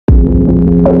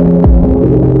Hello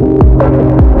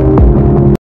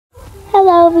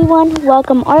everyone,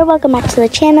 welcome back to the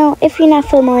channel. If you're not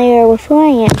familiar with who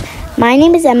I am, my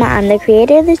name is Emma. I'm the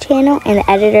creator of the channel and the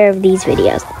editor of these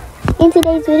videos. In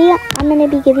today's video, I'm going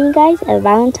to be giving you guys a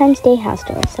Valentine's Day house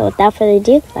tour. So without further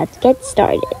ado, let's get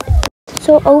started.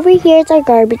 So over here is our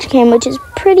garbage can, which is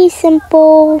pretty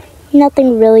simple.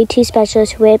 Nothing really too special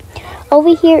to it.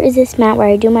 Over here is this mat where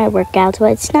I do my workouts,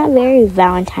 but it's not very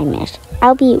Valentine-ish.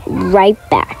 I'll be right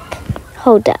back.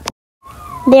 Hold up.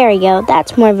 There we go.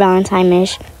 That's more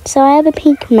Valentine-ish. So I have a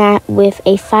pink mat with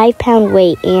a 5-pound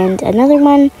weight and another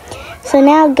one. So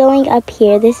now going up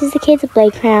here, this is the kids'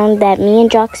 playground that me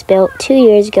and Jox built 2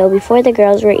 years ago before the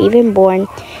girls were even born.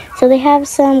 So they have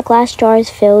some glass jars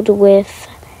filled with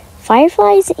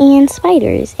fireflies and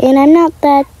spiders. And I'm not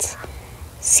that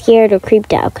scared or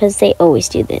creeped out because they always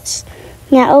do this.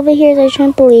 Now over here is our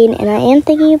trampoline, and I am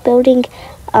thinking of building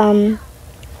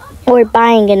or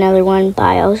buying another one, but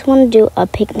I also want to do a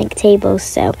picnic table,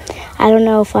 so I don't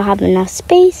know if I'll have enough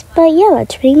space. But yeah,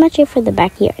 that's pretty much it for the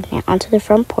backyard. Now onto the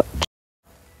front porch.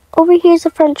 Over here's the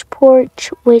front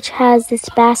porch, which has this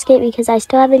basket because I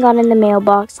still haven't gotten the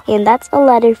mailbox, and that's a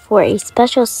letter for a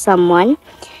special someone.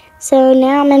 So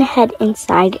now I'm gonna head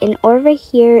inside, and over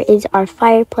here is our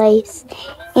fireplace,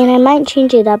 and I might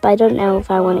change it up. I don't know if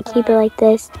I want to keep it like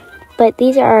this, but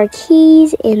these are our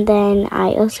keys, and then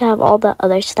I also have all the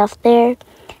other stuff there.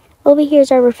 Over here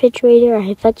is our refrigerator. I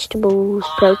have vegetables,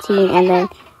 protein, and then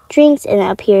drinks, and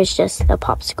up here is just the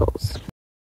popsicles.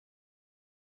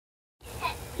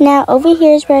 Now over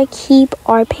here is where I keep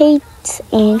our plates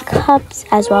and cups,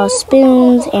 as well as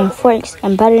spoons and forks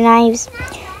and butter knives.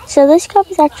 So this cup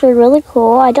is actually really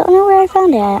cool. I don't know where I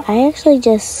found it at. I actually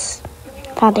just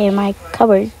found it in my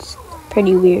cupboards.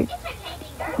 Pretty weird.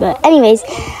 But anyways,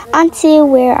 onto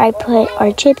where I put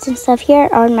our chips and stuff. Here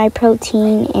are my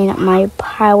protein and my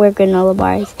power granola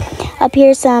bars. Up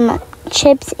here some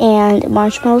chips and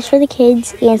marshmallows for the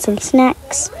kids and some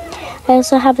snacks. I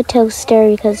also have a toaster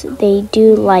because they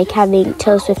do like having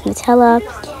toast with Nutella.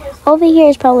 Over here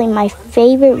is probably my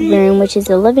favorite room, which is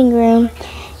the living room.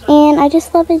 And I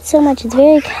just love it so much. It's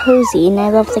very cozy, and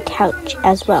I love the couch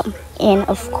as well. And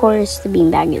of course, the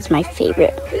beanbag is my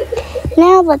favorite.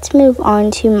 Now let's move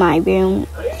on to my room.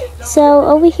 So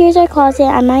over here's our closet.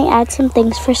 I might add some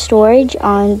things for storage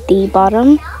on the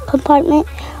bottom compartment.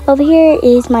 Over here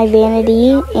is my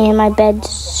vanity, and my bed's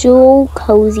so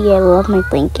cozy. I love my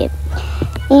blanket.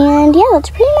 And yeah,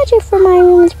 that's pretty much it for my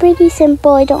room. It's pretty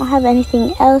simple. I don't have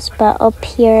anything else, but up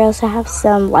here I also have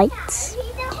some lights.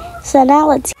 So now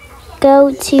let's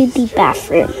go to the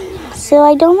bathroom. So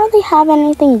I don't really have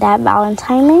anything that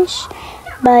Valentine-ish,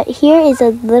 but here is a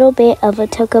little bit of a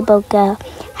Toca Boca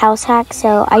house hack.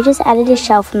 So I just added a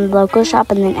shelf from the local shop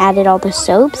and then added all the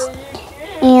soaps.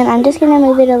 And I'm just going to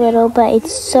move it a little, but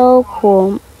it's so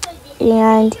cool.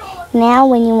 And now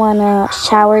when you want to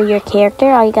shower your character,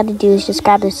 all you got to do is just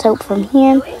grab the soap from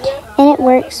here. And it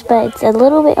works, but it's a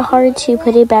little bit hard to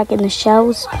put it back in the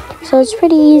shelves. So it's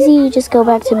pretty easy. You just go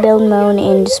back to build mode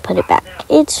and just put it back.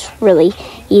 It's really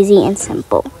easy and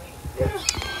simple.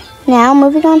 Now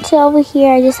moving on to over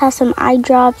here, I just have some eye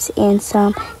drops and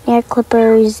some nail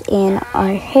clippers and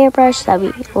our hairbrush that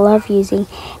we love using,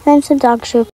 and then some dog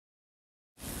soap.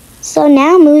 So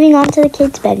now moving on to the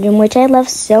kids' bedroom, which I love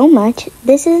so much.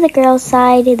 This is the girls'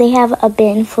 side. They have a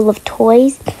bin full of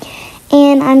toys,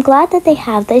 and I'm glad that they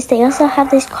have this. They also have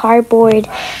this cardboard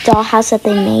dollhouse that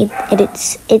they made, and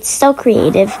it's so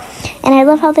creative. And I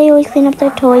love how they always clean up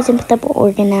their toys and put them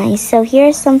organized. So here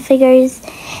are some figures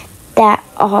that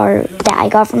I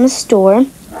got from the store,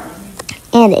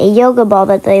 and a yoga ball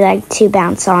that they like to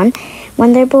bounce on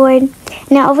when they're bored.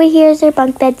 Now over here is their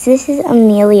bunk beds. This is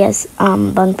Amelia's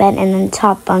bunk bed, and then the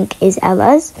top bunk is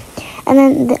Ella's. And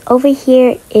then over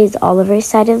here is Oliver's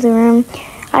side of the room.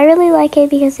 I really like it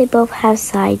because they both have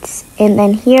sides. And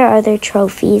then here are their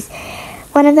trophies.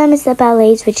 One of them is the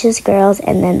ballets, which is girls,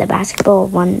 and then the basketball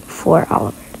one for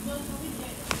Oliver.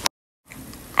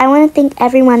 I want to thank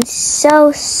everyone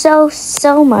so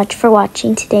much for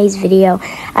watching today's video.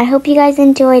 I hope you guys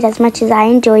enjoyed as much as I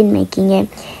enjoyed making it.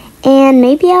 And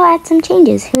maybe I'll add some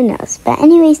changes, who knows. But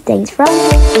anyways, thanks for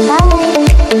watching.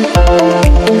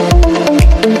 Bye!